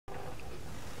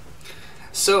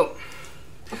So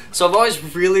I've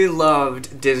always really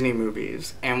loved Disney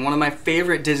movies, and one of my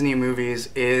favorite Disney movies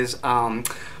is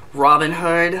Robin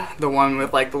Hood, the one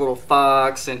with like the little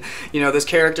fox, and you know, those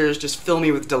characters just fill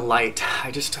me with delight. I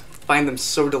just find them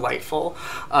so delightful.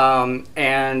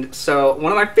 And so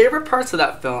one of my favorite parts of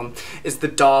that film is the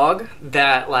dog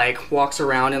that like walks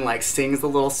around and like sings the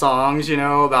little songs, you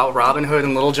know, about Robin Hood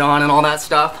and Little John and all that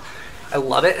stuff. I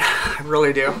love it, I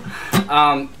really do.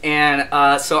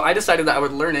 So I decided that I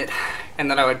would learn it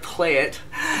and that I would play it,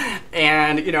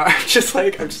 and you know, I'm just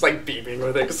like beaming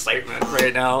with excitement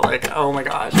right now. Like, oh my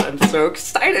gosh, I'm so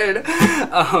excited.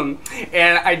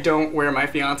 And I don't wear my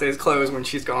fiance's clothes when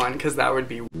she's gone because that would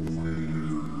be Robin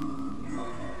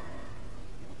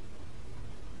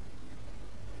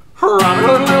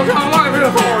Hood, Little John, walking through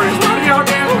the forest, running out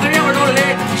there, who's the ever go to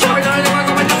day? Show me the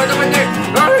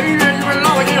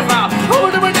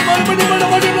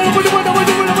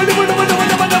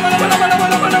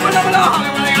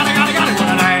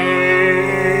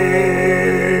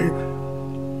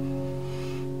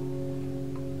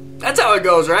That's how it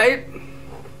goes, right?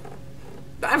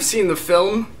 I've seen the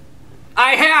film.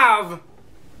 I have!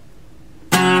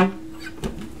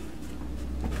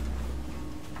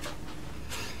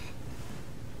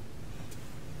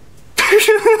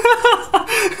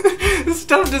 This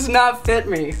stuff does not fit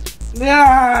me.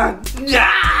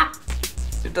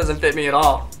 It doesn't fit me at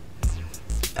all.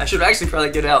 I should actually probably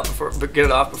get it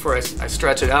off before I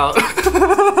stretch it out.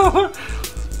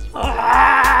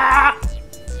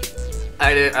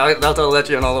 I'll have to let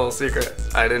you in a little secret.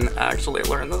 I didn't actually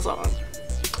learn the song.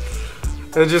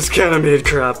 I just kind of made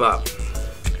crap up.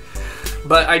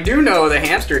 But I do know the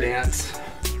hamster dance.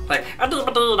 Like, it goes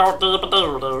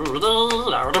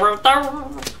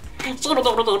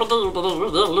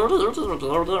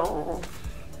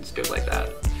like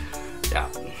that. Yeah.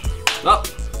 Well,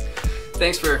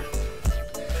 thanks for,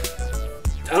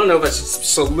 I don't know if I should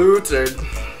salute or,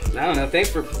 I don't know, thanks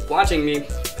for watching me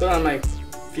put on my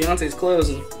fiance's clothes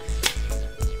and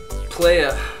play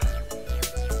a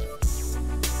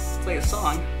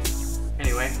song.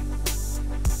 Anyway,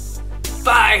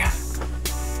 bye!